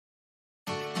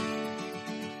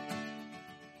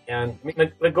And I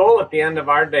mean, the goal at the end of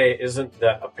our day isn't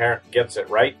that a parent gets it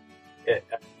right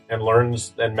and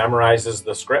learns and memorizes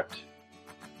the script.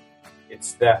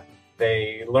 It's that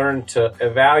they learn to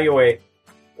evaluate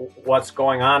what's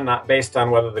going on, not based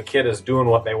on whether the kid is doing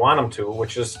what they want them to,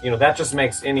 which is, that just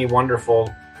makes any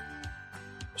wonderful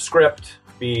script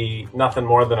be nothing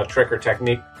more than a trick or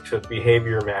technique to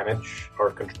behavior manage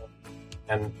or control.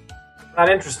 And we're not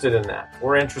interested in that.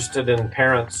 We're interested in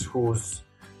parents whose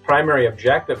primary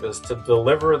objective is to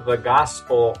deliver the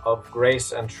gospel of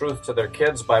grace and truth to their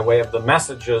kids by way of the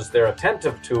messages they're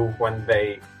attentive to when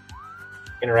they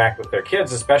interact with their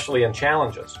kids, especially in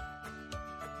challenges.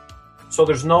 So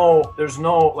there's no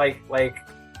like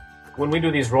when we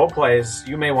do these role plays,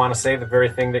 you may want to say the very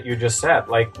thing that you just said.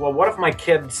 Like, well, what if my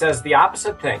kid says the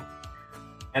opposite thing?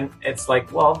 And it's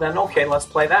like, well, then okay, let's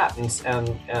play that.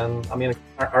 And I mean,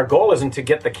 our goal isn't to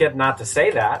get the kid not to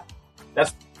say that.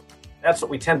 That's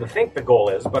what we tend to think the goal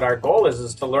is. But our goal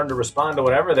is to learn to respond to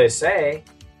whatever they say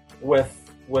with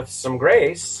some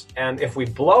grace. And if we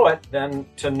blow it, then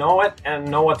to know it and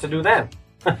know what to do then.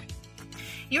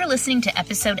 You're listening to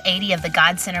episode 80 of the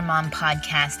God Center Mom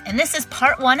podcast, and this is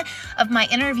part 1 of my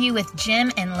interview with Jim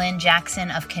and Lynn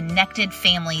Jackson of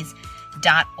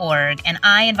ConnectedFamilies.org. And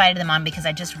I invited them on because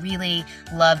I just really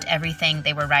loved everything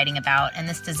they were writing about and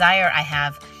this desire I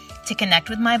have to connect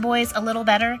with my boys a little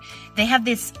better. They have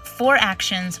these 4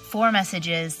 actions, 4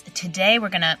 messages. Today we're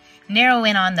going to narrow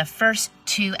in on the first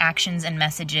 2 actions and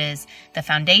messages, the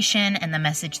foundation and the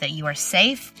message that you are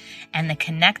safe, and the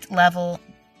connect level,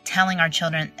 telling our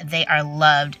children they are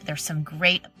loved. There's some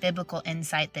great biblical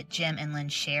insight that Jim and Lynn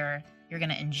share. You're going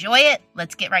to enjoy it.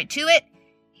 Let's get right to it.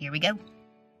 Here we go.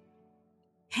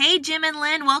 Hey, Jim and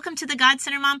Lynn, welcome to the God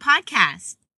Center Mom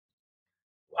podcast.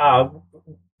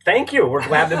 Thank you. We're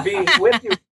glad to be with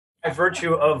you by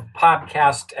virtue of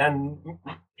podcast and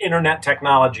internet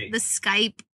technology. The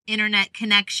Skype internet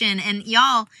connection. And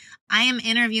y'all, I am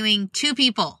interviewing 2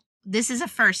 people. This is a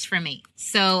first for me.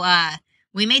 So,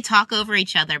 we may talk over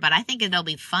each other, but I think it'll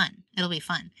be fun. It'll be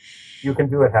fun. You can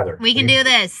do it, Heather. We can do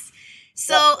this.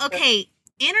 So, okay,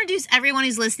 introduce everyone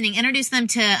who's listening. Introduce them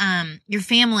to your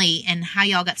family and how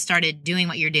y'all got started doing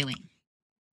what you're doing.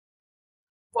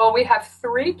 Well, we have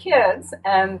 3 kids,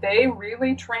 and they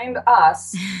really trained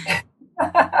us in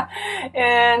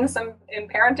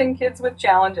parenting kids with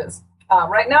challenges.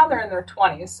 Right now, they're in their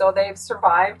 20s, so they've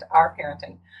survived our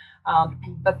parenting.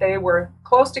 But they were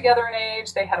close together in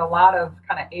age. They had a lot of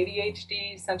kind of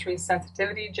ADHD, sensory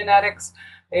sensitivity genetics.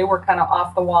 They were kind of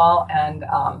off the wall and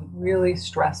really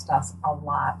stressed us a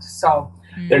lot. So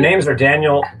their names are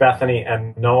Daniel, Bethany,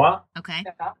 and Noah. Okay.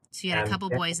 Yeah. So you had a couple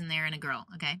boys in there and a girl.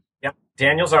 Okay. Yep.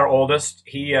 Daniel's our oldest.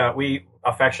 We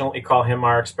affectionately call him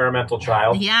our experimental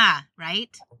child. Yeah.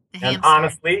 Right. And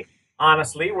honestly,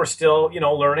 we're still,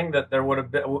 learning that there would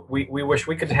have been, we wish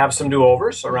we could have some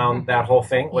do-overs around that whole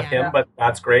thing with him, but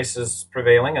God's grace is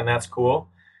prevailing, and that's cool.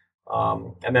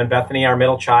 And then Bethany, our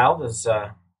middle child, is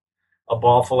a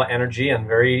ball full of energy and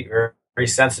very, very, very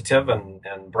sensitive and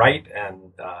bright,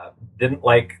 and didn't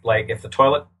like if the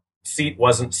toilet seat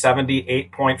wasn't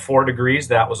 78.4 degrees,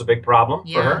 that was a big problem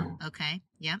for her. Okay.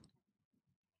 Yeah.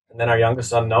 And then our youngest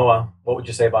son, Noah, what would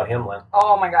you say about him, Lynn?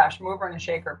 Oh my gosh, mover and a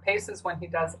shaker. Paces when he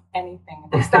does anything.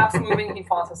 If he stops moving, he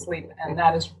falls asleep. And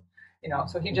that is,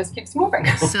 so he just keeps moving.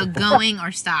 So going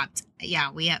or stopped.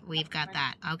 Yeah, we've got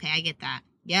that. Okay, I get that.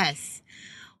 Yes.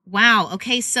 Wow.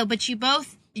 Okay, so, but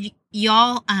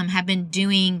y'all have been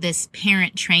doing this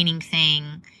parent training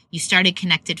thing. You started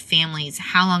Connected Families.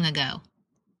 How long ago?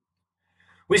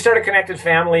 We started Connected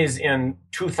Families in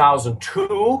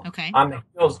 2002. Okay. On the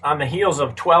heels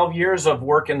of 12 years of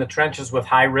work in the trenches with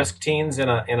high-risk teens in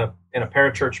a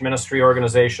parachurch ministry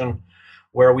organization,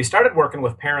 where we started working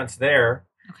with parents there.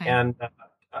 Okay. And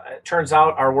it turns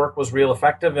out our work was real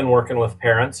effective in working with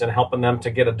parents and helping them to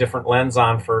get a different lens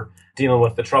on for dealing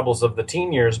with the troubles of the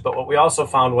teen years. But what we also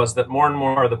found was that more and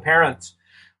more of the parents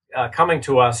coming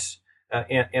to us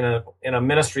in a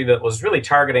ministry that was really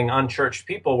targeting unchurched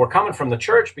people were coming from the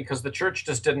church, because the church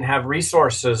just didn't have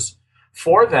resources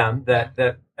for them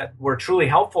that were truly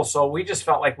helpful. So we just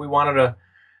felt like we wanted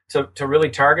to really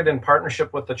target in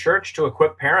partnership with the church to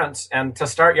equip parents and to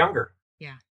start younger.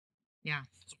 Yeah.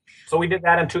 So we did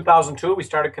that in 2002. We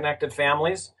started Connected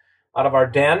Families out of our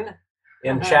den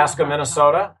in Chaska,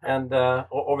 Minnesota, and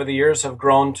over the years have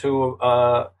grown to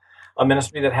a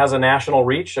ministry that has a national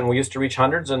reach, and we used to reach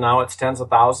hundreds, and now it's tens of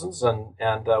thousands, and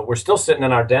we're still sitting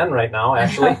in our den right now,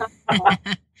 actually.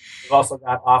 We've also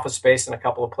got office space in a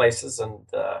couple of places, and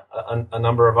a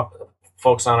number of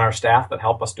folks on our staff that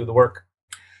help us do the work.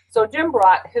 So Jim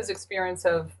brought his experience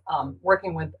of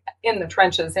working with in the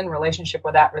trenches in relationship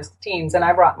with at-risk teens. And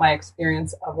I brought my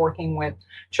experience of working with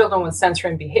children with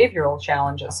sensory and behavioral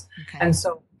challenges. Okay. And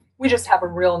so we just have a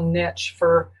real niche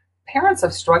for parents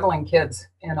of struggling kids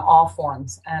in all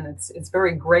forms. And it's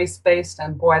very grace-based,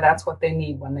 and boy, that's what they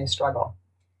need when they struggle.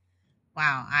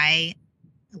 Wow. I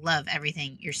love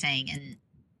everything you're saying. And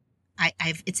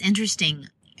it's interesting.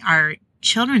 Our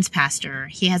children's pastor,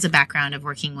 he has a background of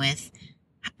working with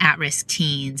at-risk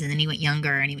teens, and then he went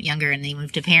younger and then he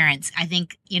moved to parents. I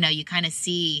think, you kind of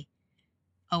see,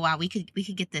 oh wow, we could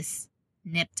get this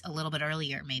nipped a little bit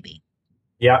earlier, maybe.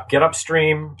 Yeah, get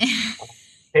upstream.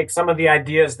 Take some of the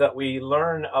ideas that we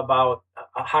learn about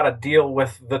how to deal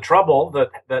with the trouble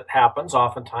that happens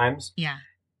oftentimes. Yeah.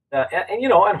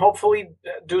 And hopefully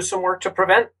do some work to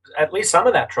prevent at least some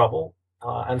of that trouble.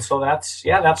 And so that's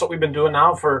what we've been doing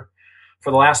now for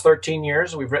the last 13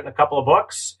 years. We've written a couple of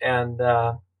books and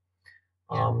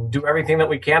do everything that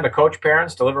we can to coach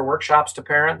parents, deliver workshops to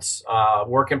parents,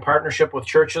 work in partnership with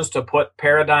churches to put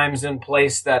paradigms in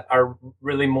place that are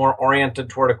really more oriented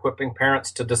toward equipping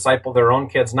parents to disciple their own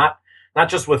kids, not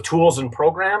just with tools and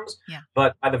programs,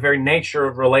 but by the very nature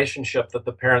of relationship that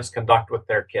the parents conduct with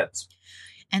their kids.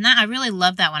 And I really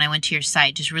love that when I went to your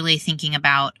site, just really thinking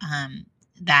about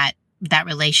that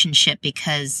relationship,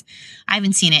 because I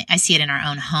haven't seen it. I see it in our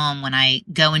own home when I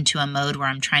go into a mode where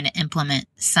I'm trying to implement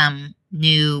some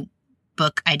new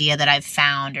book idea that I've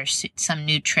found or some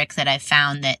new trick that I've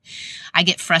found, that I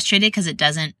get frustrated because it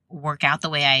doesn't work out the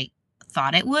way I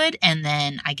thought it would. And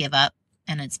then I give up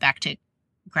and it's back to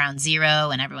ground zero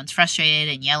and everyone's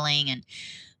frustrated and yelling. And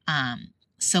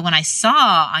so when I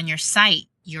saw on your site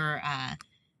your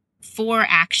 4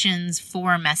 actions,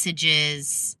 4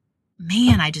 messages,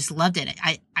 man, I just loved it.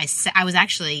 I was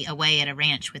actually away at a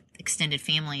ranch with extended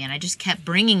family, and I just kept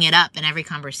bringing it up in every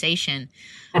conversation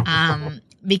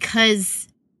because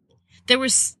there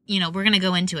was, we're going to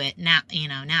go into it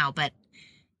now, but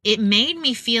it made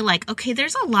me feel like, okay,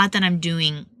 there's a lot that I'm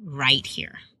doing right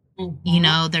here.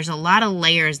 Mm-hmm. There's a lot of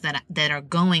layers that are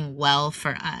going well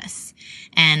for us.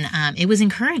 And it was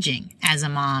encouraging as a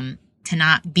mom to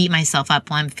not beat myself up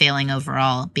while I'm failing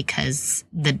overall because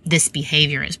this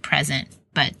behavior is present.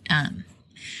 But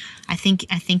I think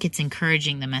it's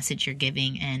encouraging, the message you're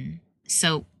giving. And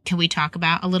so can we talk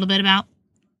a little bit about?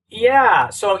 Yeah.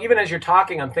 So even as you're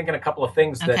talking, I'm thinking a couple of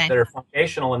things that are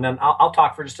foundational, and then I'll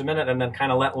talk for just a minute and then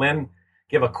kind of let Lynn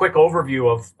give a quick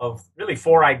overview of really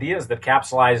 4 ideas that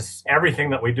capsulize everything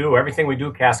that we do. Everything we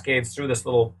do cascades through this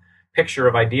little picture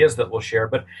of ideas that we'll share.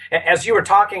 But as you were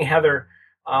talking, Heather,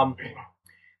 a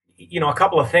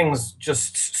couple of things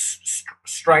just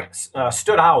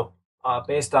stood out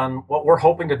based on what we're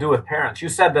hoping to do with parents. You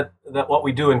said that what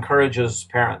we do encourages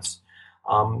parents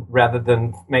rather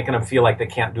than making them feel like they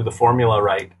can't do the formula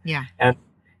right. Yeah. And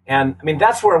I mean,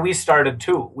 that's where we started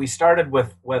too. We started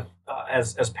with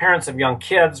as parents of young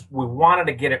kids, we wanted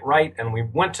to get it right, and we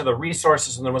went to the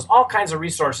resources, and there was all kinds of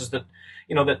resources that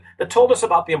told us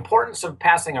about the importance of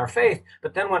passing our faith,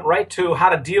 but then went right to how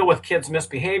to deal with kids'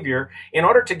 misbehavior in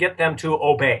order to get them to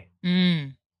obey.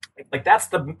 Mm. Like that's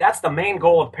the main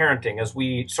goal of parenting, as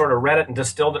we sort of read it and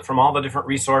distilled it from all the different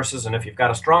resources. And if you've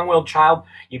got a strong-willed child,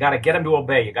 you got to get them to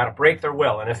obey. You got to break their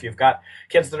will. And if you've got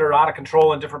kids that are out of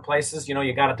control in different places,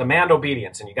 you got to demand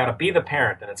obedience, and you got to be the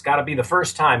parent, and it's got to be the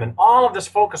first time. And all of this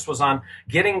focus was on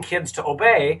getting kids to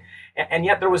obey. And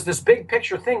yet there was this big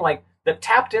picture thing that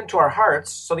tapped into our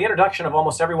hearts. So the introduction of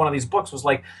almost every one of these books was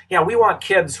like, yeah, we want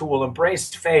kids who will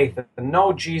embrace faith and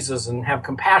know Jesus and have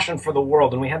compassion for the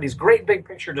world. And we had these great big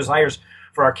picture desires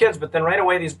for our kids. But then right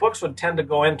away, these books would tend to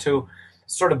go into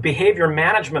sort of behavior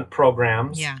management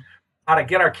programs, how to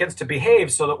get our kids to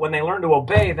behave so that when they learn to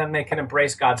obey, then they can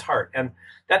embrace God's heart. And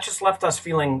that just left us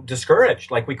feeling discouraged,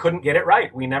 like we couldn't get it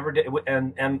right. We never did,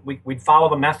 and we'd follow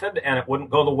the method, and it wouldn't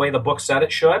go the way the book said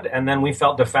it should, and then we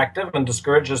felt defective and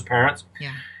discouraged as parents.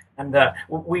 Yeah. And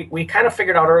we kind of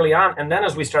figured out early on, and then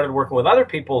as we started working with other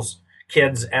people's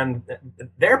kids and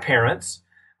their parents,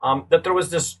 that there was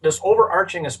this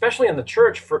overarching, especially in the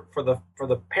church, for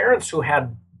the parents who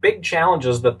had big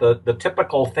challenges that the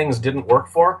typical things didn't work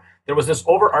for. There was this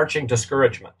overarching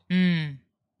discouragement.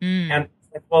 And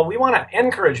well, we want to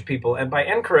encourage people, and by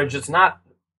encourage, it's not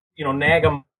nag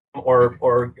them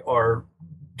or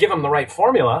give them the right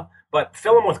formula, but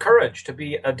fill them with courage to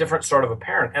be a different sort of a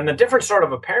parent. And the different sort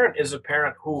of a parent is a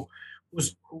parent who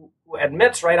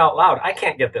admits right out loud, I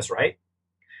can't get this right.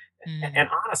 And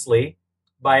honestly,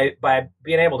 by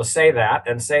being able to say that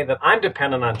and say that I'm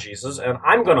dependent on Jesus and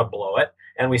I'm going to blow it,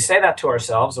 and we say that to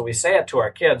ourselves and we say it to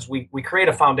our kids, we create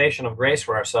a foundation of grace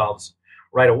for ourselves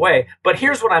right away. But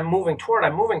here's what I'm moving toward.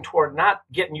 I'm moving toward not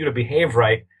getting you to behave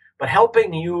right, but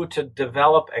helping you to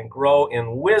develop and grow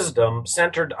in wisdom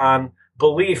centered on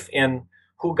belief in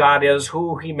who God is,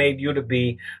 who he made you to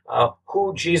be,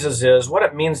 who Jesus is, what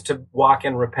it means to walk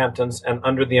in repentance and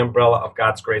under the umbrella of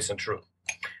God's grace and truth.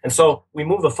 And so we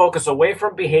move the focus away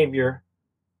from behavior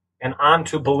and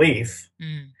onto belief,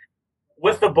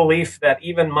 with the belief that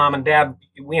even mom and dad,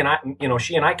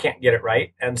 she and I can't get it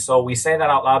right. And so we say that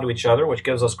out loud to each other, which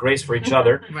gives us grace for each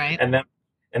other. Right.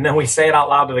 And then we say it out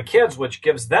loud to the kids, which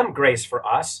gives them grace for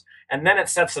us. And then it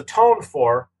sets a tone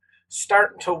for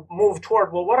starting to move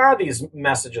toward, well, what are these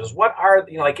messages? What are,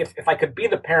 like, if I could be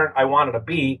the parent I wanted to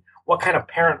be, what kind of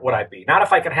parent would I be? Not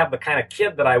if I could have the kind of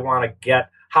kid that I want to get,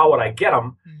 how would I get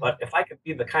them? But if I could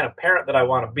be the kind of parent that I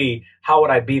want to be, how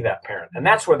would I be that parent? And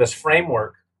that's where this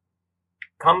framework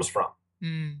comes from.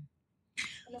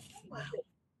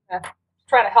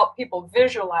 Try to help people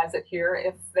visualize it here.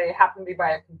 If they happen to be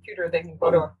by a computer, they can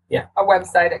go to a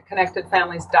website at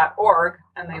connectedfamilies.org,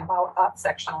 and the About Us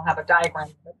section will have a diagram.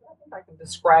 I think I can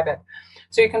describe it.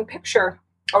 So you can picture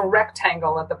a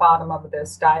rectangle at the bottom of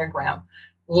this diagram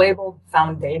labeled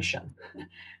foundation.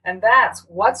 And that's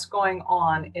what's going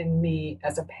on in me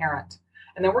as a parent.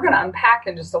 And then we're going to unpack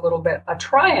in just a little bit a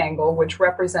triangle, which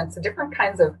represents the different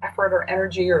kinds of effort or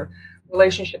energy or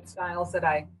relationship styles that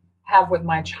I have with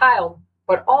my child.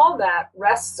 But all that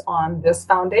rests on this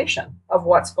foundation of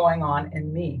what's going on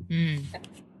in me.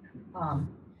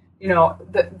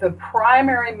 The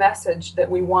primary message that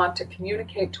we want to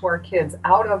communicate to our kids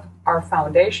out of our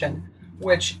foundation,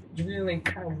 which is really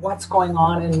kind of what's going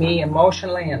on in me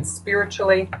emotionally and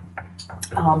spiritually.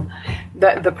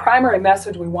 The primary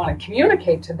message we want to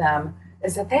communicate to them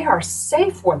is that they are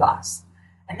safe with us.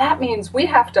 And that means we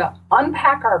have to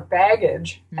unpack our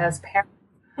baggage as parents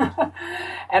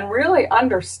and really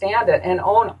understand it and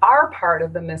own our part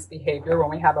of the misbehavior when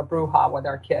we have a brouhaha with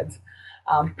our kids.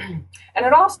 And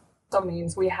it also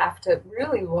means we have to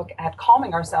really look at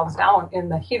calming ourselves down in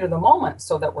the heat of the moment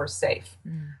so that we're safe.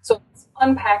 So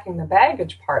unpacking the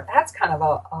baggage part, that's kind of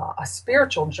a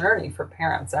spiritual journey for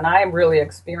parents. And I really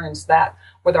experienced that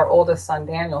with our oldest son,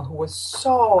 Daniel, who was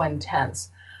so intense.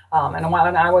 And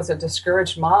when I was a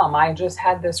discouraged mom, I just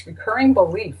had this recurring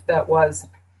belief that was,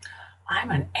 I'm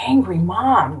an angry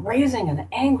mom raising an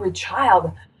angry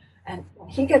child. And when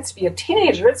he gets to be a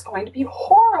teenager, it's going to be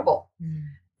horrible.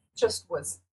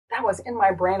 That was in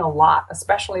my brain a lot,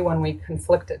 especially when we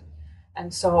conflicted.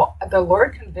 And so the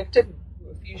Lord convicted me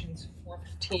through Ephesians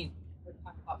 4:15. We're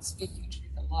talking about speaking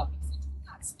truth and love. He said,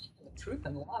 God, speak the truth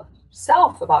and love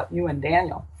yourself about you and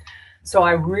Daniel. So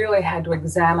I really had to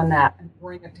examine that and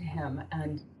bring it to him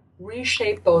and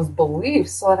reshape those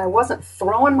beliefs so that I wasn't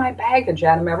throwing my baggage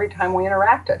at him every time we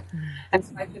interacted. And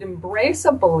so I could embrace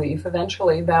a belief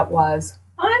eventually that was,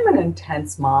 I'm an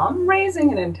intense mom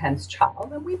raising an intense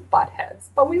child, and we butt heads,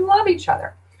 but we love each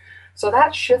other. So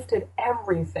that shifted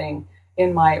everything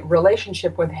in my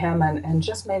relationship with him and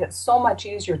just made it so much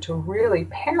easier to really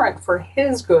parent for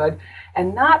his good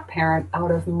and not parent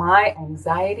out of my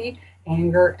anxiety,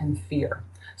 anger, and fear.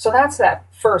 So that's that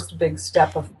first big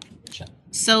step of foundation.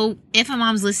 So if a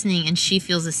mom's listening and she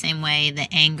feels the same way, the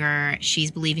anger,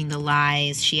 she's believing the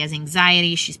lies, she has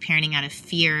anxiety, she's parenting out of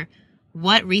fear,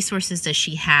 what resources does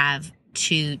she have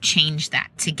to change that,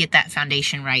 to get that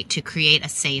foundation right, to create a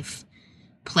safe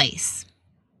place?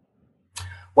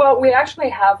 Well, we actually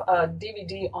have a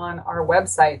DVD on our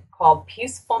website called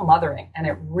Peaceful Mothering, and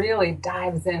it really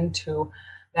dives into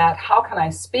that how can I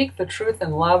speak the truth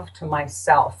and love to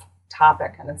myself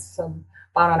topic. And it's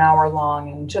about an hour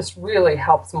long and just really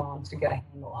helps moms to get a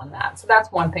handle on that. So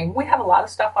that's one thing. We have a lot of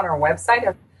stuff on our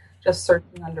website, just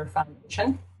searching under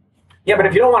foundation. Yeah, but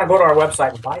if you don't want to go to our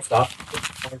website and buy stuff,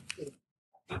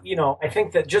 I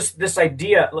think that just this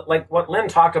idea, like what Lynn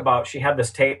talked about, she had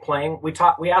this tape playing. We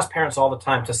ask parents all the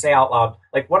time to say out loud,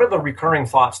 like, what are the recurring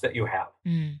thoughts that you have?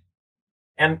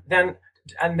 And then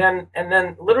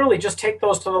literally just take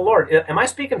those to the Lord. Am I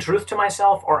speaking truth to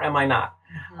myself or am I not?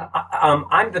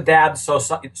 I'm the dad,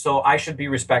 so I should be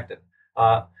respected.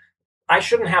 I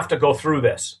shouldn't have to go through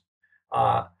this.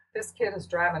 This kid is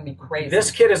driving me crazy.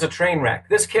 This kid is a train wreck.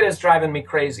 This kid is driving me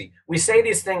crazy. We say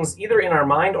these things either in our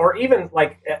mind or even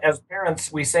like as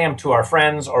parents, we say them to our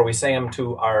friends or we say them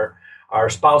to our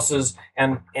spouses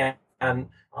and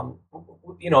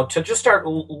to just start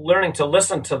learning to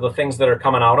listen to the things that are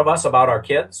coming out of us about our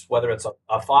kids, whether it's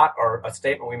a thought or a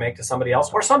statement we make to somebody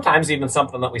else, or sometimes even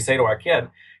something that we say to our kid.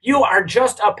 You are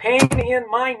just a pain in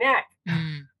my neck.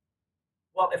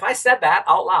 Well, if I said that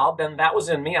out loud, then that was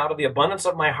in me. Out of the abundance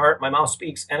of my heart, my mouth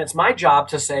speaks. And it's my job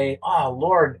to say, oh,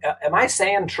 Lord, am I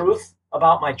saying truth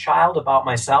about my child, about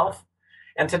myself?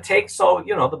 And to take, so,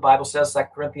 the Bible says, 2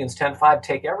 Corinthians 10:5,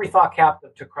 take every thought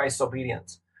captive to Christ's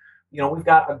obedience. We've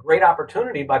got a great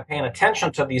opportunity by paying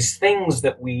attention to these things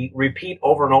that we repeat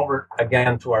over and over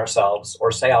again to ourselves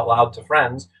or say out loud to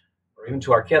friends or even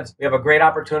to our kids. We have a great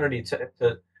opportunity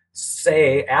to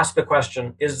ask the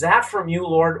question, is that from you,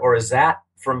 Lord, or is that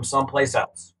from someplace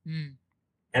else? Mm.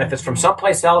 And if it's from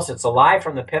someplace else, it's a lie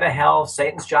from the pit of hell.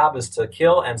 Satan's job is to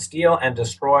kill and steal and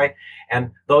destroy.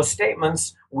 And those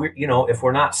statements, if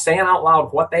we're not saying out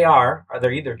loud what they are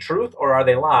they either truth or are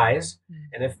they lies?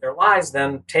 And if they're lies,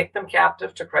 then take them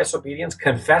captive to Christ's obedience,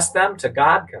 confess them to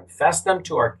God, confess them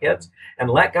to our kids, and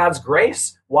let God's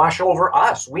grace wash over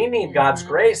us. We need God's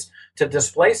grace to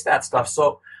displace that stuff.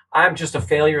 So I'm just a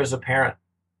failure as a parent.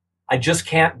 I just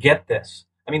can't get this.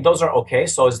 I mean, those are okay.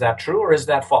 So is that true or is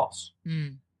that false?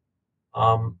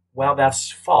 Well,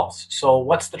 that's false. So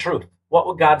what's the truth? What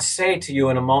would God say to you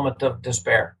in a moment of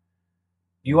despair?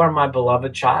 You are my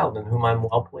beloved child in whom I'm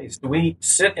well pleased. Do we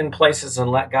sit in places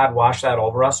and let God wash that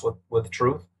over us with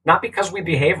truth? Not because we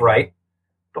behave right,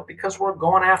 but because we're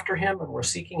going after him and we're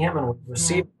seeking him and we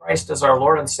receive Christ as our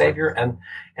Lord and Savior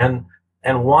and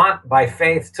want by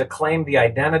faith to claim the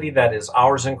identity that is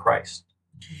ours in Christ,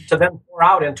 to then pour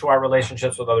out into our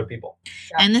relationships with other people.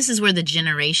 And this is where the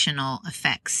generational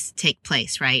effects take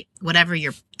place, right? Whatever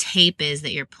your tape is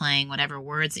that you're playing, whatever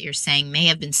words that you're saying may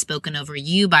have been spoken over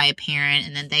you by a parent,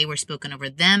 and then they were spoken over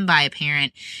them by a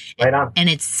parent. Right on. And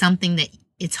it's something that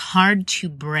it's hard to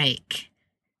break.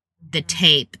 The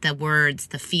tape, the words,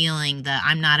 the feeling, the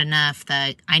I'm not enough,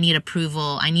 the I need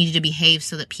approval, I need you to behave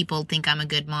so that people think I'm a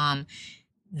good mom.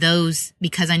 Those,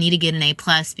 because I need to get an A+,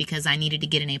 because I needed to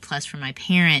get an A+ from my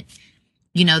parent,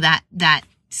 that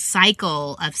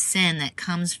cycle of sin that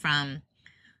comes from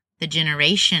the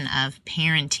generation of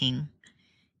parenting,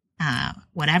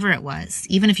 whatever it was.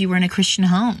 Even if you were in a Christian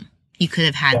home, you could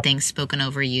have had things spoken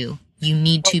over you. You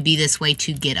need to be this way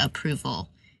to get approval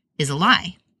is a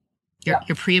lie.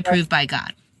 You're pre-approved by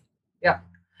God. Yeah.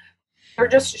 They're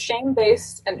just shame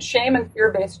and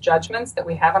fear-based judgments that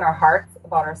we have in our hearts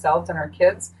about ourselves and our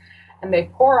kids. And they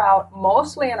pour out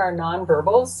mostly in our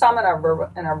nonverbals, some in our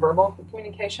verbal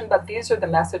communication, but these are the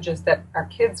messages that our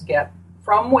kids get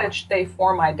from which they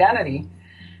form identity.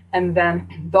 And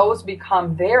then those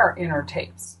become their inner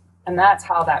tapes. And that's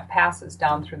how that passes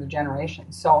down through the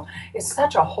generations. So it's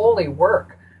such a holy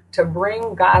work to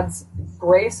bring God's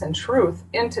grace and truth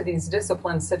into these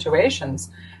disciplined situations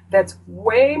that's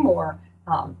way more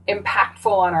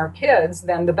impactful on our kids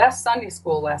than the best Sunday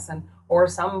school lesson or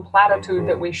some platitude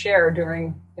that we share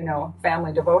during,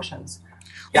 family devotions.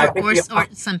 Or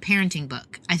some parenting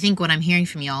book. I think what I'm hearing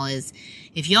from y'all is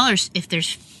if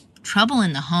there's trouble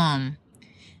in the home,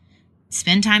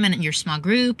 spend time in your small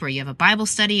group, or you have a Bible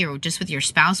study, or just with your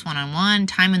spouse one-on-one,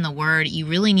 time in the Word. You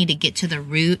really need to get to the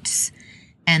roots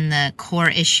and the core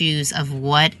issues of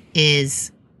what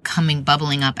is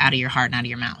bubbling up out of your heart and out of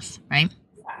your mouth, right?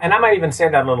 And I might even say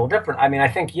that a little different. I mean, I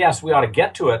think, yes, we ought to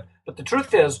get to it, but the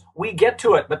truth is we get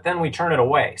to it, but then we turn it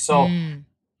away. So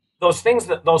those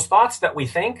thoughts that we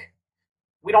think,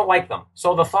 we don't like them.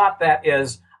 So the thought that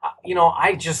is,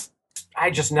 I just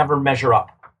never measure up.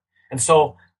 And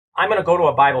so I'm going to go to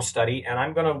a Bible study and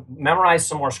I'm going to memorize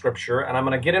some more scripture and I'm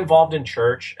going to get involved in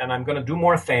church and I'm going to do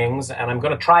more things and I'm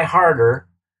going to try harder.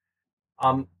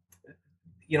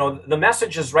 The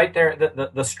message is right there.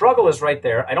 The struggle is right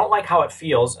there. I don't like how it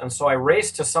feels. And so I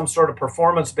race to some sort of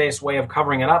performance-based way of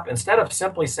covering it up instead of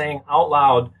simply saying out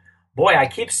loud, boy, I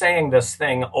keep saying this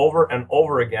thing over and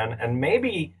over again. And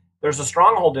maybe there's a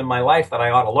stronghold in my life that I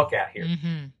ought to look at here.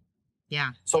 Mm-hmm.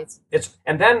 Yeah. So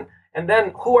and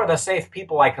then who are the safe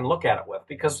people I can look at it with?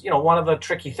 Because, one of the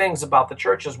tricky things about the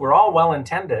church is we're all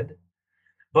well-intended,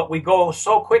 but we go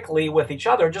so quickly with each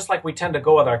other, just like we tend to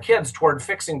go with our kids, toward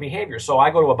fixing behavior. So I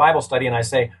go to a Bible study and I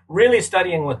say, really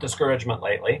studying with discouragement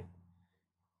lately.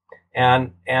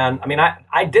 And I mean,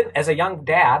 I did, as a young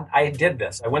dad, I did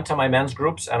this. I went to my men's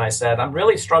groups and I said, I'm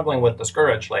really struggling with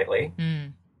discouraged lately.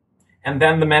 And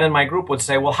then the men in my group would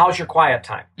say, well, how's your quiet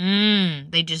time?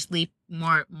 They just leave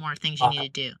more things you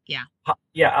need to do.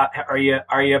 Yeah. Are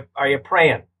you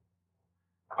praying?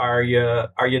 Are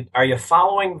you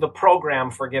following the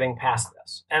program for getting past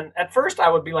this? And at first I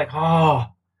would be like,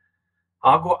 I'll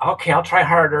try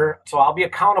harder. So I'll be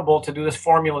accountable to do this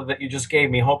formula that you just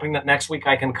gave me, hoping that next week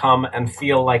I can come and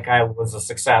feel like I was a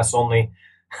success. Only,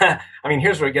 I mean,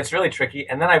 here's where it gets really tricky.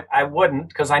 And then I wouldn't,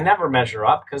 because I never measure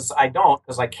up, because I don't,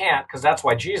 because I can't, because that's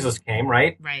why Jesus came,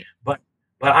 right? Right. But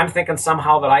I'm thinking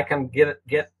somehow that I can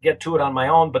get to it on my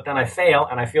own, but then I fail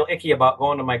and I feel icky about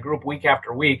going to my group week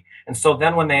after week. And so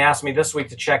then when they ask me this week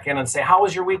to check in and say, how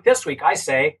was your week this week? I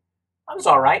say, I was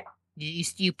all right.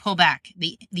 You pull back.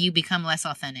 You become less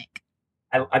authentic.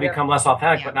 I become less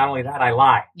authentic, but not only that, I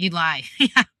lie. You lie.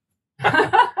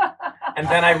 And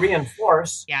then I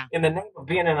reinforce, in the name of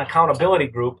being an accountability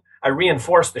group, I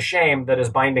reinforce the shame that is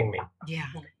binding me. Yeah.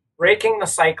 Breaking the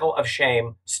cycle of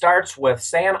shame starts with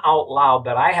saying out loud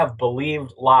that I have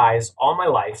believed lies all my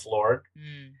life, Lord.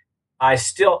 I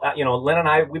still, Lynn and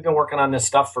I, we've been working on this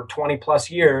stuff for 20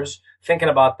 plus years, thinking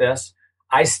about this.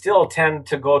 I still tend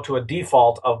to go to a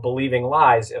default of believing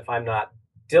lies if I'm not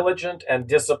diligent and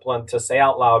disciplined to say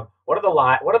out loud, what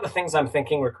are the things I'm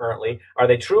thinking recurrently? Are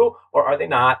they true or are they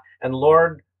not? And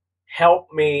Lord, help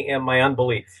me in my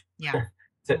unbelief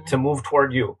to move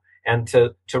toward you and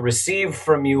to receive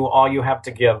from you all you have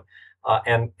to give,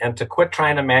 and to quit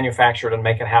trying to manufacture it and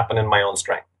make it happen in my own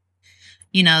strength.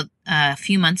 A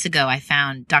few months ago, I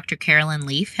found Dr. Carolyn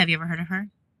Leaf. Have you ever heard of her?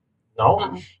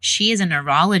 No. She is a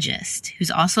neurologist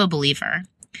who's also a believer,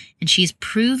 and she's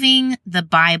proving the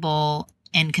Bible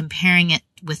and comparing it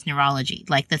with neurology,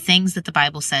 like the things that the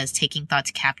Bible says, taking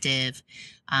thoughts captive,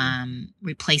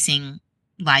 replacing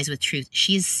lies with truth.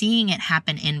 She's seeing it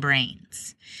happen in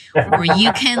brains where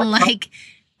you can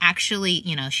actually,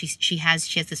 she has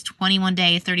this 21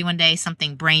 day, 31 day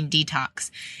something brain detox.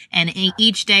 And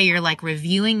each day you're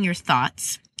reviewing your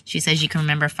thoughts. She says you can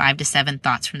remember 5 to 7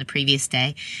 thoughts from the previous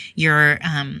day. You're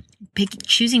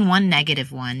choosing one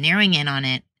negative one, narrowing in on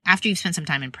it after you've spent some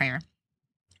time in prayer.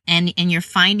 And you're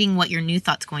finding what your new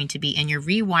thought's going to be. And you're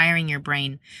rewiring your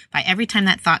brain by every time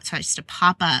that thought starts to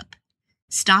pop up,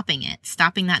 stopping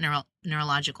that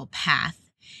neurological path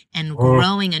and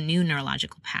growing a new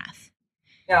neurological path.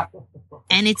 Yeah.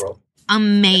 And it's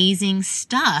amazing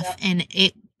stuff. Yeah. And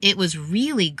it was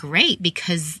really great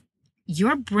because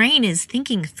your brain is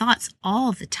thinking thoughts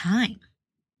all the time.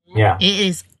 Yeah. It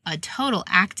is a total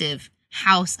active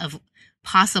house of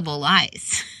possible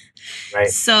lies. Right.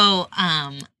 So,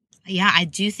 I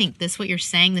do think what you're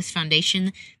saying, this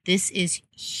foundation, this is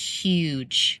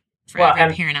huge for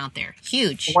every parent out there.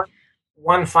 Huge.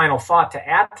 One final thought to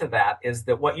add to that is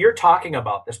that what you're talking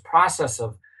about, this process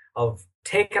of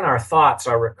taking our thoughts,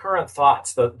 our recurrent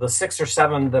thoughts, the 6 or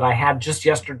 7 that I had just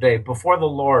yesterday before the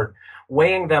Lord,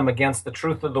 weighing them against the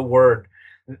truth of the word,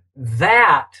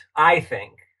 that, I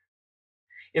think,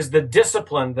 is the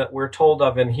discipline that we're told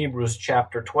of in Hebrews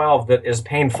chapter 12 that is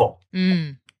painful.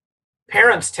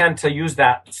 Parents tend to use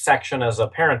that section as a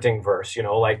parenting verse,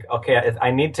 okay, I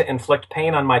need to inflict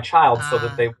pain on my child so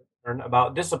that they learn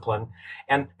about discipline.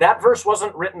 And that verse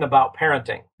wasn't written about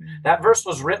parenting. That verse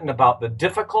was written about the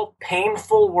difficult,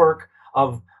 painful work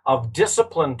of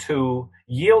discipline to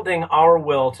yielding our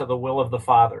will to the will of the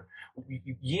Father,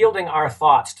 yielding our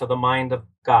thoughts to the mind of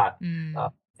God.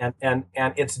 And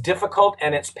it's difficult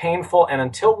and it's painful. And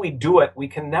until we do it, we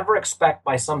can never expect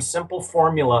by some simple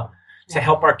formula to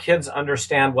help our kids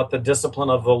understand what the discipline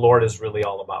of the Lord is really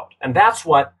all about. And that's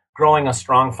what growing a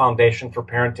strong foundation for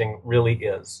parenting really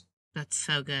is. That's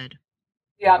so good.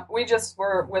 Yeah, we just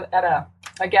were at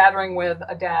a gathering with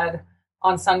a dad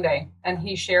on Sunday, and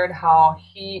he shared how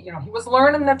he was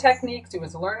learning the techniques. He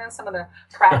was learning some of the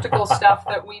practical stuff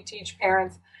that we teach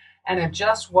parents, and it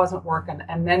just wasn't working.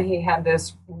 And then he had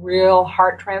this real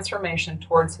heart transformation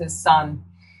towards his son,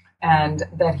 and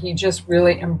that he just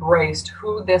really embraced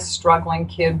who this struggling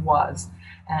kid was,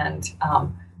 and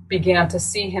began to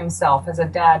see himself as a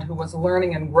dad who was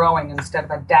learning and growing instead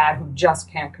of a dad who just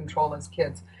can't control his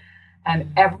kids.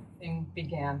 And everything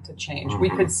began to change. We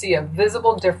could see a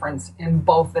visible difference in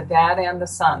both the dad and the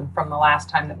son from the last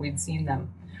time that we'd seen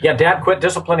them. Yeah, dad quit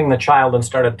disciplining the child and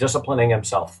started disciplining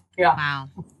himself. Yeah.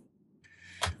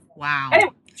 Wow.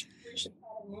 Anyway, we should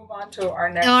move on to our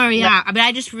next. Oh, yeah. But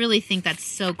I just really think that's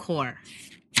so core.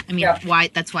 I mean,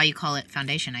 that's why you call it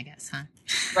foundation, I guess, huh?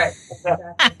 Right.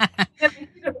 Exactly.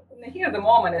 In the heat of the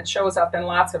moment, it shows up in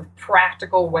lots of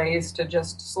practical ways to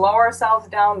just slow ourselves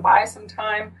down, buy some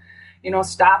time,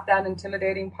 stop that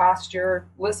intimidating posture,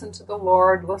 listen to the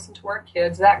Lord, listen to our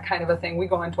kids, that kind of a thing. We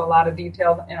go into a lot of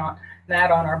detail,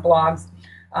 that on our blogs.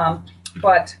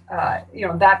 But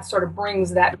that sort of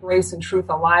brings that grace and truth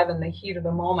alive in the heat of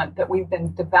the moment that we've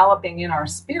been developing in our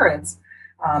spirits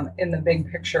in the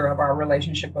big picture of our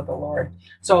relationship with the Lord.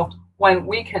 So when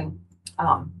we can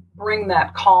bring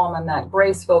that calm and that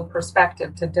grace-filled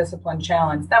perspective to discipline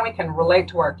challenge, then we can relate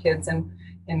to our kids and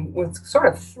with sort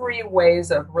of 3 ways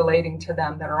of relating to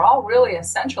them that are all really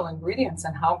essential ingredients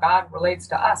in how God relates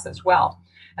to us as well.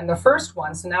 And the first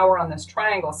one, so now we're on this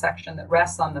triangle section that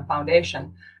rests on the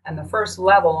foundation. And the first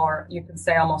level, or you could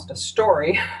say almost a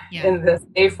story in this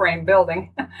A-frame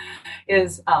building,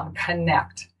 is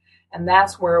connect. And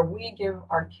that's where we give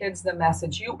our kids the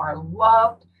message, you are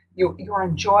loved, you're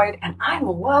enjoyed, and I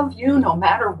love you no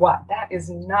matter what. That is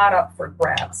not up for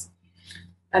grabs.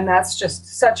 And that's just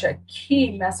such a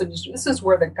key message. This is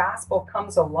where the gospel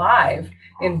comes alive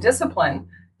in discipline,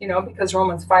 because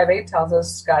Romans 5:8 tells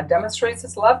us God demonstrates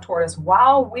his love toward us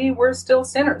while we were still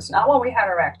sinners, not while we had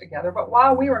our act together, but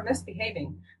while we were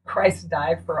misbehaving, Christ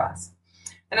died for us.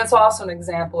 And it's also an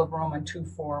example of Romans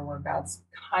 2:4, where God's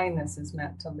kindness is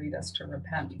meant to lead us to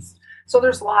repentance. So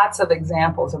there's lots of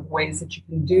examples of ways that you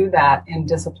can do that in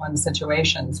discipline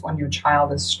situations when your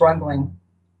child is struggling.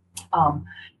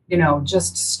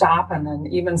 Just stopping and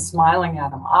even smiling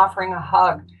at them, offering a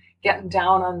hug, getting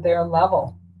down on their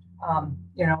level.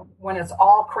 When it's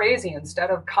all crazy, instead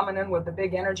of coming in with the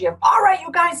big energy of, all right,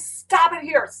 you guys, stop it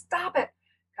here, stop it.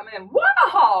 Come in,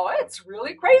 wow, it's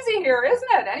really crazy here, isn't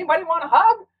it? Anybody want a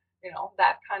hug?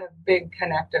 That kind of big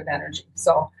connective energy.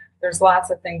 So there's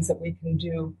lots of things that we can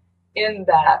do in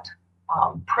that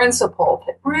principle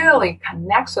that really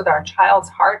connects with our child's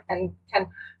heart and can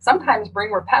sometimes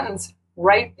bring repentance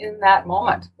right in that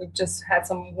moment. We've just had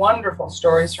some wonderful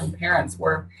stories from parents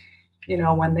where,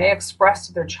 when they express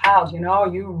to their child,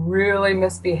 you really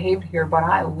misbehaved here, but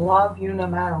I love you no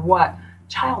matter what.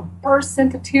 Child bursts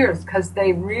into tears because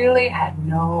they really had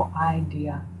no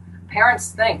idea.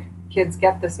 Parents think kids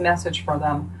get this message from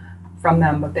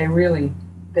them, but they really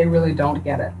don't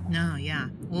get it. No, yeah.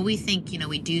 Well, we think,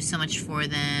 we do so much for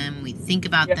them. We think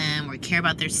about them. We care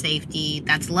about their safety.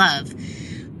 That's love.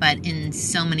 But in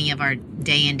so many of our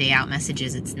day in, day out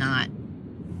messages, it's not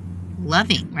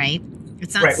loving, right?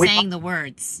 It's not saying the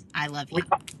words, I love you.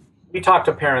 We talk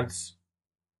to parents,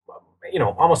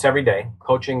 almost every day,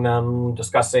 coaching them,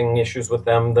 discussing issues with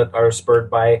them that are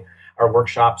spurred by our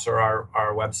workshops or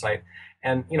our website.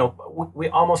 And, we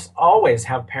almost always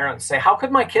have parents say, how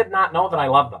could my kid not know that I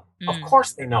love them? Of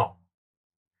course they know.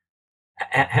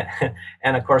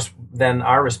 And of course, then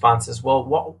our response is, well,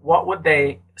 what would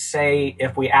they say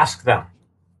if we asked them?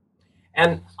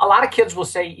 And a lot of kids will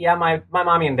say, yeah, my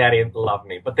mommy and daddy love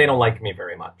me, but they don't like me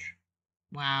very much.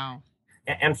 Wow.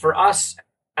 And for us,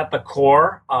 at the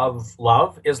core of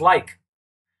love is like.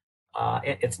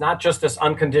 It's not just this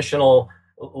unconditional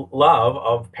love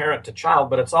of parent to child,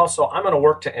 but it's also, I'm going to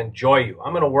work to enjoy you.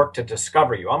 I'm going to work to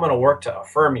discover you. I'm going to work to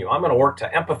affirm you. I'm going to work to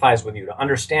empathize with you, to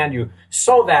understand you,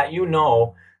 so that you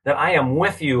know that I am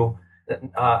with you,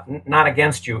 not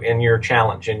against you in your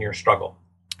challenge, in your struggle.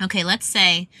 Okay, let's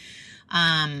say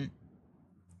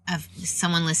of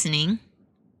someone listening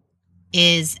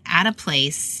is at a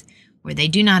place where they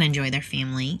do not enjoy their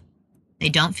family. They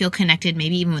don't feel connected,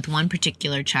 maybe even with one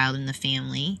particular child in the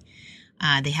family.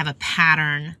 They have a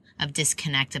pattern of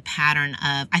disconnect, a pattern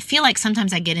of, I feel like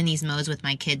sometimes I get in these modes with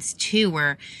my kids too,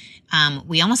 where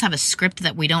we almost have a script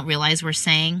that we don't realize we're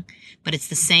saying, but it's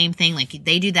the same thing. Like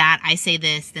they do that, I say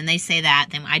this, then they say that,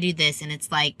 then I do this. And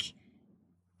it's like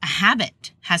a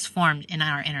habit has formed in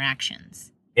our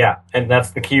interactions. Yeah. And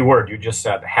that's the key word you just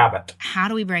said, habit. How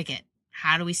do we break it?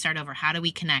 How do we start over? How do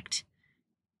we connect?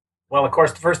 Well, of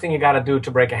course, the first thing you got to do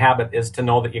to break a habit is to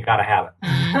know that you got a habit.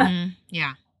 Mm-hmm.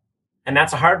 Yeah. And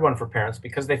that's a hard one for parents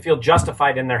because they feel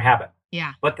justified in their habit.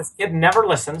 Yeah. But this kid never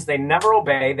listens. They never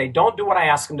obey. They don't do what I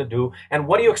ask them to do. And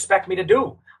what do you expect me to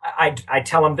do? I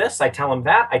tell them this, I tell them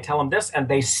that, I tell them this, and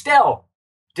they still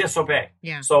disobey.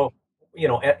 Yeah. So,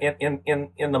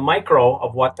 in the micro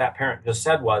of what that parent just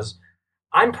said was,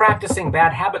 I'm practicing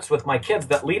bad habits with my kids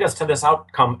that lead us to this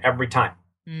outcome every time.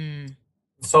 Mm.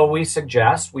 So we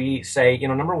say,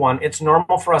 number one, it's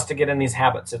normal for us to get in these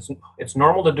habits. It's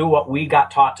normal to do what we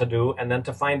got taught to do, and then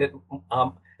to find it,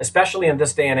 especially in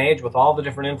this day and age with all the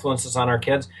different influences on our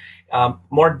kids,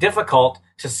 more difficult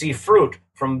to see fruit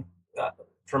from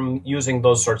using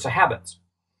those sorts of habits.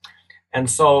 And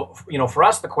so, for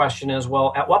us, the question is,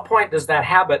 well, at what point does that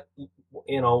habit,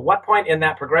 what point in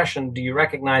that progression do you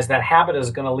recognize that habit is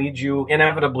going to lead you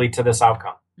inevitably to this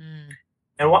outcome? Mm.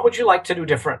 And what would you like to do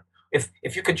different?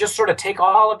 If you could just sort of take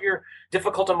all of your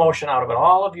difficult emotion out of it,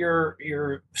 all of your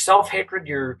self-hatred,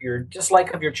 your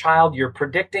dislike of your child, you're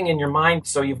predicting in your mind,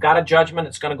 so you've got a judgment,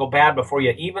 it's going to go bad before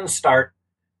you even start.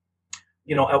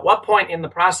 At what point in the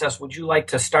process would you like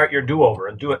to start your do-over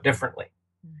and do it differently?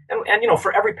 And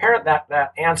for every parent,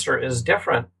 that answer is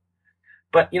different.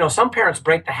 But, some parents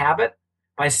break the habit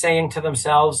by saying to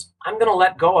themselves, I'm going to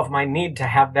let go of my need to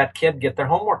have that kid get their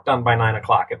homework done by 9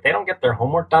 o'clock. If they don't get their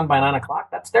homework done by 9 o'clock,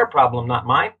 that's their problem, not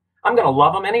mine. I'm going to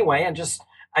love them anyway and just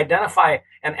identify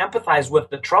and empathize with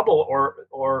the trouble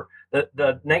or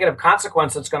the negative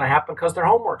consequence that's going to happen because their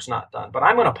homework's not done. But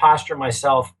I'm going to posture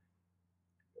myself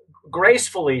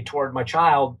gracefully toward my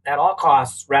child at all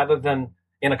costs rather than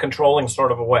in a controlling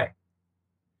sort of a way.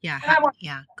 Yeah.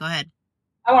 Yeah. Go ahead.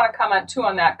 I want to comment too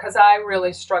on that because I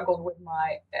really struggled with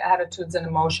my attitudes and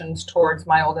emotions towards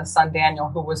my oldest son, Daniel,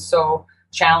 who was so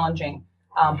challenging.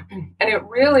 And it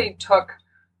really took,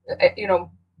 you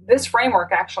know, this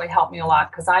framework actually helped me a lot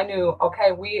because I knew,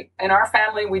 okay, we in our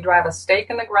family we drive a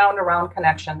stake in the ground around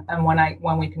connection, and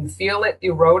when we can feel it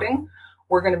eroding,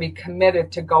 we're going to be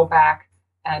committed to go back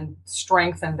and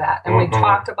strengthen that. And we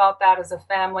talked about that as a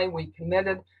family. We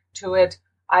committed to it.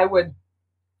 I would,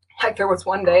 like, there was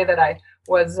one day that I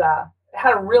was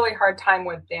had a really hard time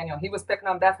with Daniel. He was picking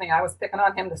on Bethany. I was picking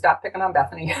on him to stop picking on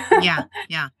Bethany. Yeah.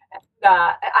 And,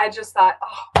 I just thought,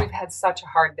 oh, we've had such a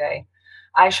hard day.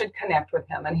 I should connect with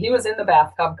him. And he was in the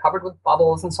bathtub covered with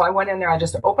bubbles. And so I went in there. I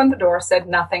just opened the door, said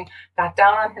nothing, got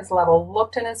down on his level,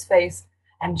 looked in his face,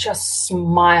 and just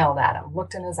smiled at him,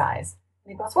 looked in his eyes.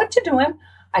 And he goes, "What you doing?"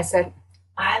 I said,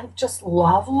 "I just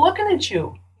love looking at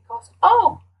you." He goes,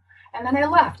 "Oh." And then I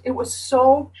left. It was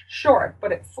so short,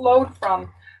 but it flowed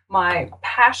from my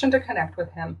passion to connect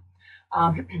with him.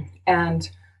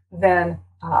 And then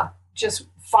just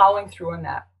following through on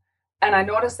that. And I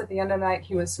noticed at the end of the night,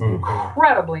 he was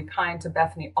incredibly kind to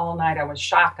Bethany all night. I was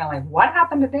shocked. I'm like, "What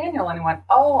happened to Daniel?" And he went,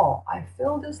 "Oh, I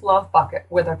filled his love bucket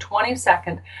with a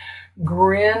 20-second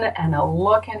grin and a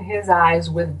look in his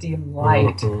eyes with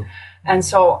delight." And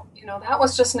so, you know, that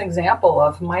was just an example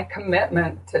of my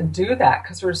commitment to do that.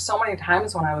 Because there were so many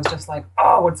times when I was just like,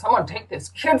 "Oh, would someone take this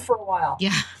kid for a while?"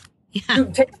 Yeah.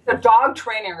 Take the dog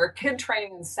training or kid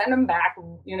training and send him back,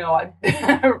 you know,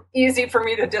 easy for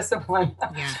me to discipline.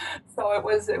 Yeah. So it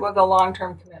was a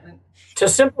long-term commitment. To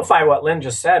simplify what Lynn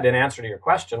just said in answer to your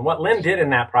question, what Lynn did in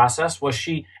that process was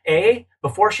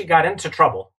before she got into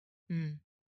trouble,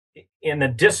 in the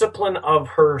discipline of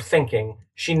her thinking,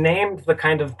 she named the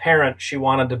kind of parent she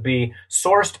wanted to be,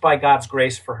 sourced by God's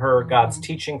grace for her, God's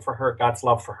teaching for her, God's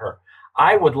love for her.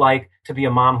 I would like to be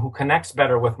a mom who connects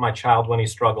better with my child when he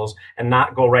struggles and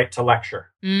not go right to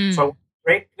lecture. So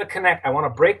I want to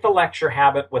break the lecture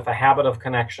habit with a habit of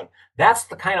connection. That's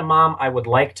the kind of mom I would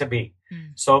like to be.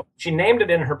 So she named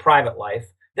it in her private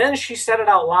life. Then she said it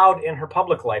out loud in her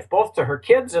public life, both to her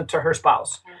kids and to her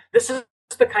spouse. This is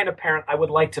the kind of parent I would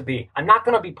like to be. I'm not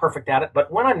going to be perfect at it, but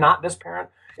when I'm not this parent,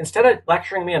 instead of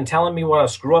lecturing me and telling me what a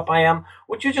screw up I am,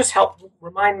 would you just help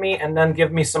remind me and then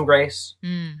give me some grace?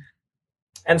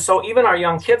 And so even our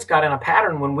young kids got in a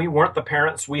pattern when we weren't the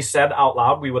parents we said out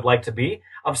loud we would like to be,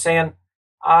 of saying,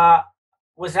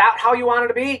 "Was that how you wanted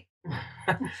to be?"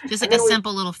 Just like a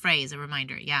simple little phrase, a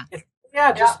reminder. Yeah.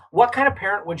 What kind of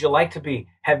parent would you like to be?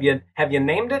 Have you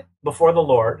named it before the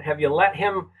Lord? Have you let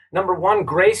him, number one,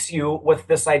 grace you with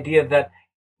this idea that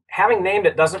having named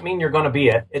it doesn't mean you're going to be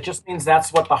it. It just means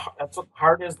that's what the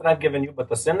heart is that I've given you. But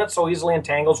the sin that so easily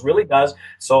entangles really does.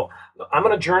 So I'm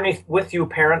going to journey with you,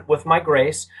 parent, with my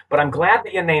grace. But I'm glad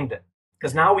that you named it,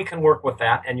 because now we can work with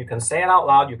that, and you can say it out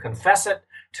loud. You confess it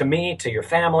to me, to your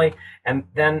family, and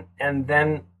then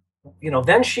you know,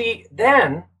 then she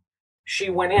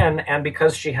went in, and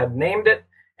because she had named it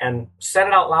and said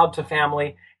it out loud to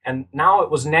family, and now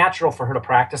it was natural for her to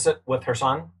practice it with her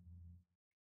son.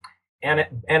 And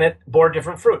it bore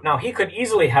different fruit. Now, he could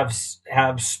easily have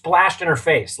splashed in her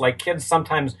face, like kids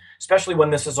sometimes, especially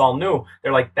when this is all new.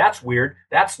 They're like, "That's weird.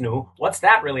 That's new. What's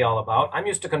that really all about? I'm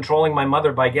used to controlling my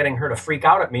mother by getting her to freak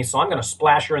out at me, so I'm going to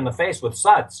splash her in the face with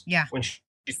suds when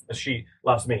she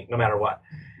loves me, no matter what."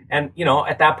 And, you know,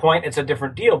 at that point, it's a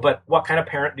different deal. But what kind of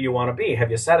parent do you want to be? Have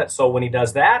you said it? So when he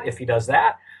does that, if he does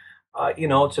that, you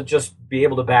know, to just be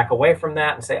able to back away from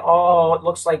that and say, "Oh, it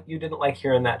looks like you didn't like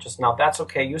hearing that just now. That's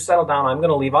okay. You settle down. I'm going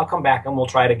to leave. I'll come back and we'll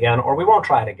try it again," or we won't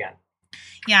try it again.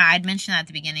 Yeah, I'd mentioned that at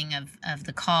the beginning of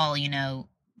the call. You know,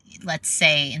 let's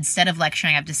say instead of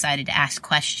lecturing, I've decided to ask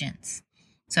questions.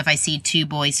 So if I see two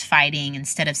boys fighting,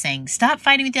 instead of saying, "Stop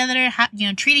fighting with the other, you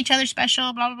know, treat each other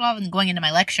special, blah, blah, blah," and going into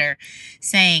my lecture,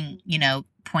 saying, you know,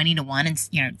 pointing to one and,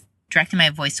 you know, directing my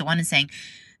voice to one and saying,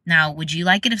 "Now, would you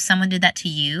like it if someone did that to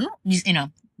you?" Just, you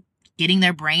know, getting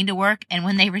their brain to work. And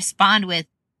when they respond with,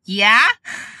 "Yeah,"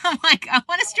 I'm like, "I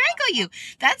want to strangle you."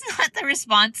 That's not the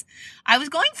response I was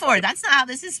going for. That's not how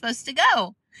this is supposed to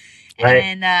go. Right.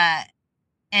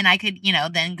 And I could, you know,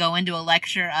 then go into a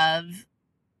lecture of,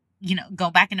 you know, go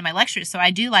back into my lectures. So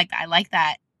I like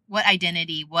that. What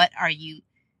identity? What are you?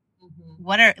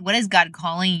 What is God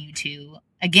calling you to?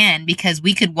 Again, because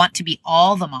we could want to be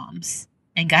all the moms,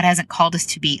 and God hasn't called us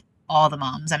to be all the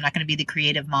moms. I'm not going to be the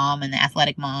creative mom and the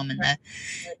athletic mom and the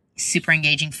super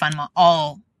engaging fun mom,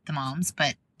 all the moms,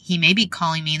 but he may be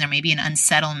calling me, and there may be an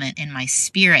unsettlement in my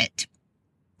spirit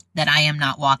that I am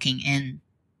not walking in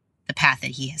the path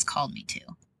that he has called me to.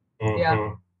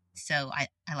 Yeah. So I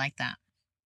like that.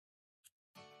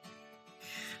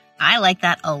 I like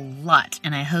that a lot,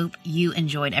 and I hope you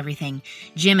enjoyed everything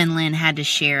Jim and Lynn had to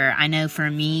share. I know for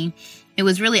me, it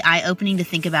was really eye-opening to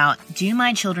think about, do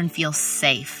my children feel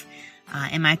safe?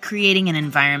 Am I creating an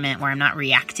environment where I'm not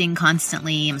reacting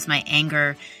constantly? Is my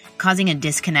anger causing a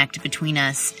disconnect between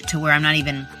us to where I'm not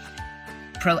even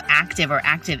proactive or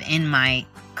active in my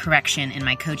correction and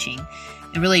my coaching?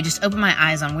 It really just opened my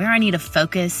eyes on where I need to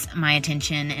focus my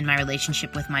attention in my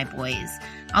relationship with my boys.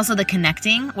 Also, the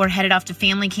connecting. We're headed off to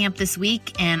family camp this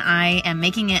week, and I am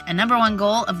making it a number one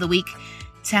goal of the week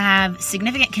to have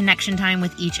significant connection time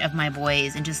with each of my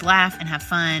boys and just laugh and have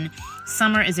fun.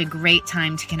 Summer is a great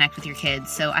time to connect with your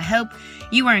kids. So I hope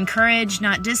you are encouraged,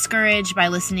 not discouraged by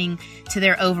listening to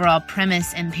their overall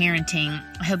premise and parenting.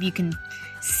 I hope you can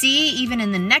see, even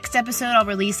in the next episode I'll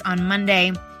release on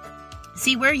Monday,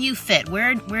 see where you fit.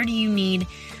 Where do you need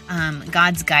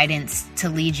God's guidance to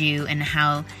lead you, and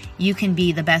how you can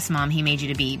be the best mom He made you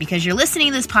to be. Because you're listening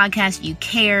to this podcast, you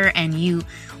care, and you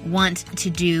want to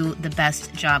do the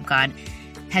best job God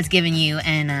has given you.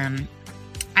 And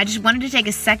I just wanted to take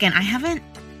a second. I haven't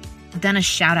done a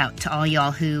shout out to all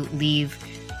y'all who leave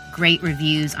great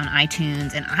reviews on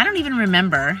iTunes, and I don't even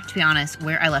remember, to be honest,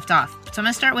 where I left off. So I'm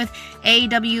going to start with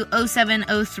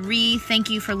AW0703. Thank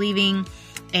you for leaving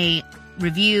a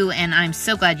review, and I'm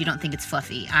so glad you don't think it's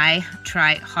fluffy. I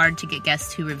try hard to get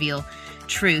guests who reveal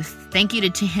truth. Thank you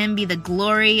to Him be the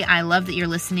glory. I love that you're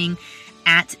listening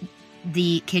at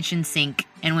the kitchen sink,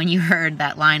 and when you heard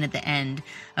that line at the end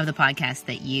of the podcast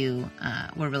that you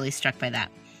were really struck by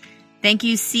that. Thank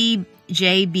you,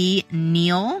 CJB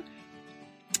Neal.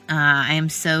 I am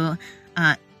so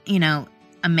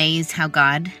amazed how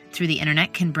God through the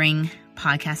internet can bring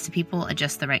podcasts to people at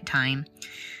just the right time.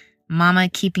 Mama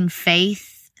Keeping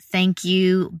Faith, thank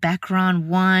you.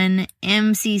 Beckron1,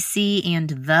 MCC, and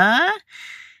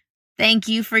thank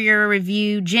you for your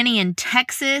review. Jenny in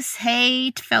Texas,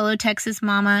 hey, fellow Texas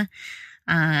mama.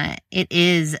 It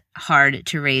is hard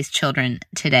to raise children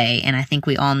today, and I think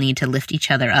we all need to lift each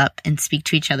other up and speak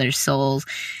to each other's souls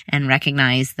and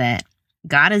recognize that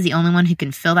God is the only one who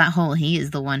can fill that hole. He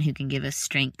is the one who can give us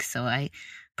strength. So I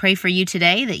pray for you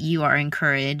today that you are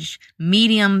encouraged.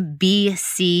 Medium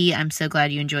BC, I'm so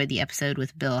glad you enjoyed the episode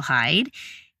with Bill Hyde.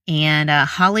 And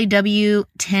Holly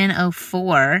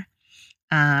W1004,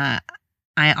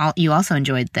 you also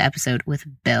enjoyed the episode with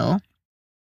Bill.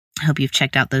 I hope you've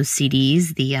checked out those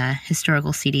CDs, the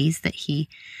historical CDs that he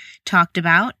talked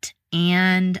about.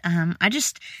 And I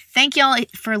just thank y'all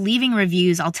for leaving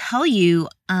reviews. I'll tell you,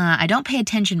 I don't pay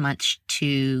attention much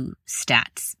to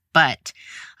stats, but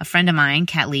a friend of mine,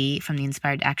 Kat Lee from the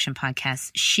Inspired Action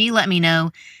podcast, she let me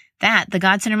know that the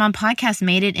God-Centered Mom podcast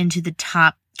made it into the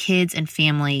top kids and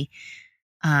family,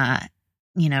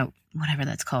 whatever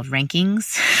that's called,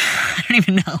 rankings. I don't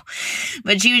even know.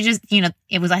 But she was just,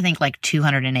 it was, I think, like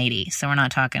 280. So we're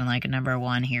not talking like a number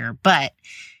one here. But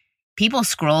people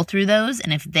scroll through those,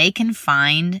 and if they can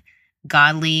find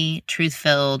godly,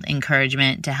 truth-filled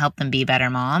encouragement to help them be better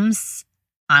moms,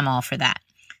 I'm all for that.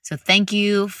 So thank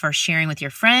you for sharing with your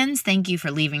friends. Thank you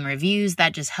for leaving reviews.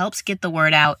 That just helps get the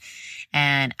word out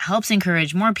and helps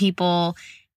encourage more people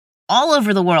all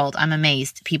over the world. I'm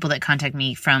amazed, people that contact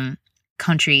me from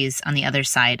countries on the other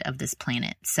side of this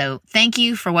planet. So thank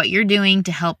you for what you're doing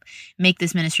to help make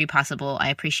this ministry possible. I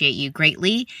appreciate you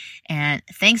greatly. And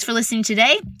thanks for listening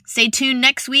today. Stay tuned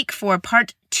next week for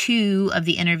part 2 of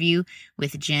the interview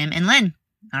with Jim and Lynn.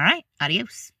 All right.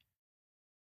 Adios.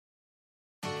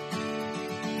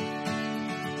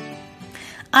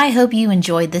 I hope you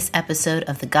enjoyed this episode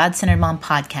of the God-Centered Mom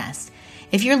podcast.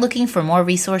 If you're looking for more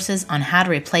resources on how to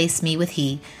replace me with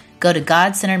he, go to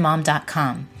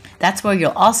godcenteredmom.com. That's where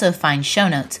you'll also find show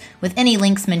notes with any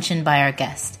links mentioned by our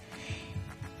guest.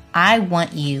 I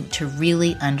want you to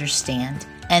really understand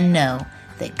and know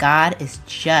that God is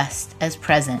just as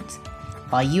present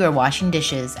while you are washing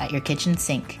dishes at your kitchen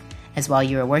sink as while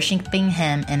you are worshiping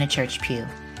Him in a church pew.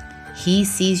 He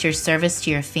sees your service to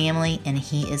your family, and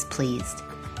He is pleased.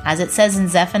 As it says in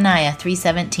Zephaniah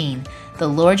 3:17, the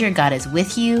Lord your God is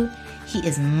with you. He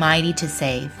is mighty to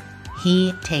save.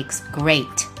 He takes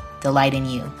great delight in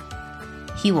you.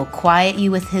 He will quiet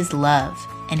you with His love,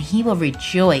 and He will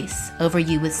rejoice over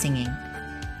you with singing.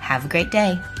 Have a great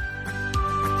day.